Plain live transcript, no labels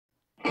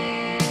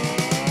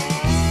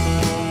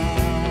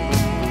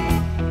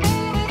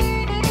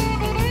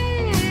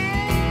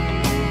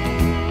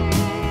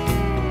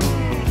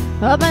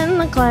Up in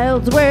the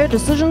clouds where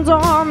decisions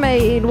are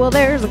made, well,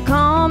 there's a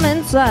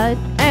common sight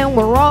and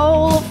we're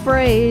all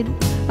afraid.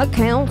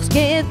 Accounts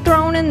get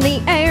thrown in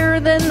the air,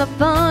 then the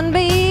fun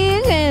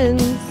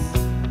begins.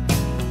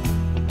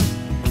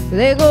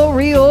 They go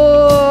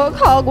reorg,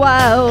 hog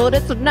wild,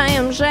 it's a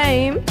damn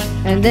shame.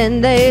 And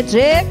then they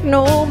take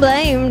no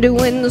blame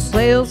doing the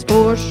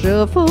Salesforce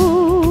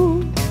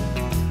Shuffle.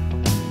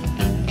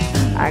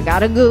 I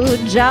got a good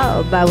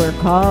job, I work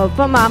hard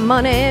for my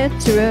money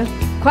to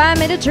require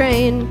me to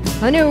train.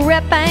 A new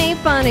rep ain't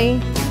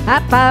funny. I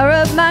fire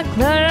up my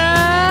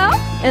club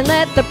and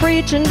let the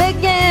preaching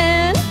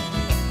begin.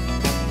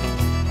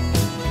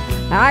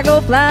 I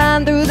go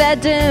flying through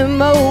that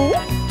demo,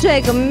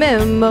 take a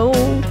memo.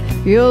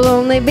 You'll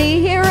only be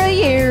here a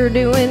year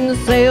doing the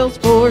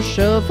Salesforce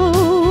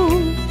Shuffle.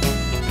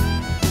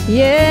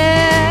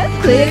 Yeah,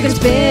 click and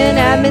spin,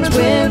 admins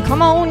win.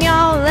 Come on,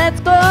 y'all, let's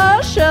go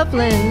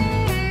shuffling.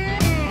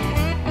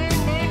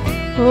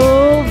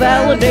 Oh,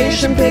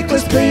 validation, pick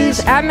list,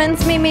 please.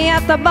 Admins, meet me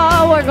at the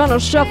bar, we're gonna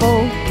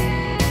shuffle.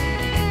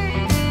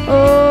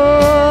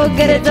 Oh,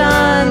 get it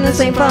done, this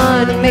ain't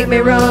fun. Make me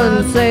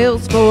run,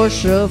 Salesforce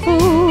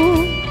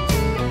Shuffle.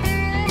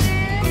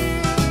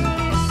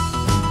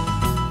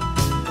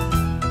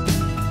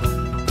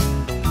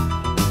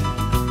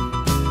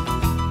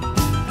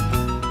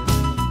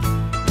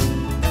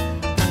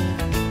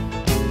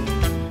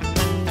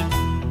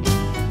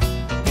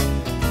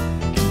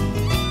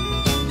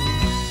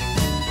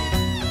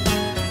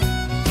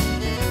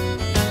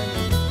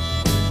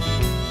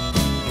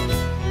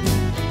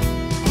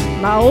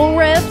 My old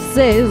rep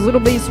says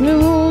it'll be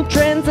smooth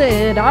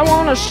transit. I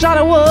want a shot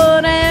of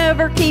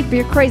whatever, keep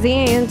your crazy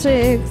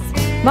antics.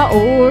 My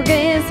org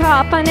is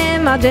hopping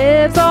and my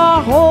devs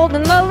are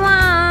holding the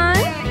line.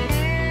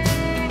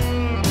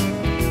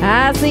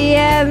 I see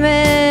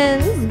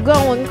admins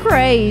going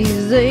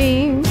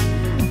crazy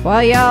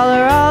while y'all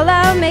are all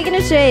out making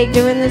a shake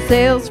doing the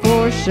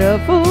Salesforce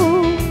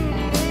Shuffle.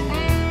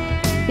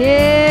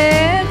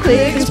 Yeah,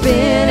 click and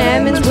spin,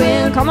 admins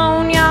win. Come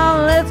on,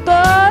 y'all, let's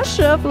go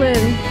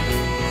shuffling.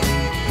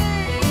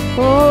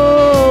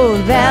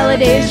 Oh,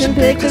 validation,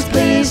 pick us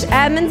please.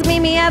 Admins, meet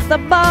me at the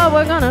bar,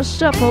 we're gonna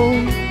shuffle.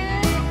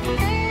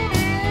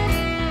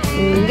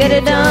 Get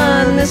it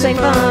done, this ain't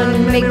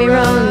fun. Make me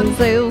run,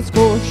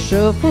 Salesforce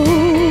Shuffle.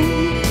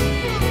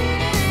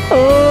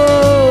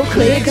 Oh,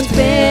 click and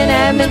spin,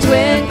 admins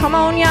win. Come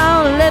on,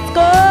 y'all, let's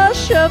go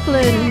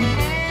shuffling.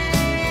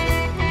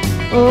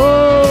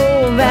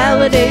 Oh,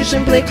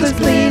 validation, pick us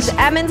please.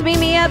 Admins, meet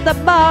me at the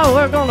bar,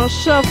 we're gonna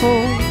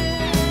shuffle.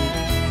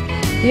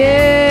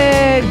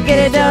 Yeah, get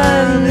it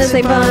done, this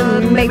ain't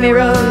fun. Make me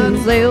run,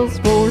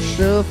 Salesforce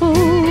Shuffle.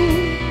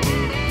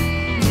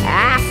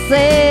 I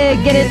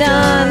said, get it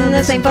done,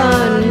 this ain't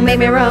fun. Make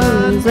me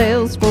run,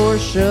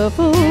 Salesforce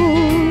Shuffle.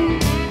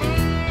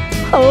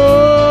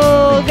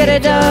 Oh, get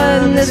it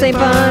done, this ain't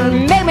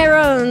fun. Make me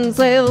run,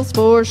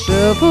 Salesforce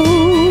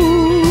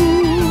Shuffle.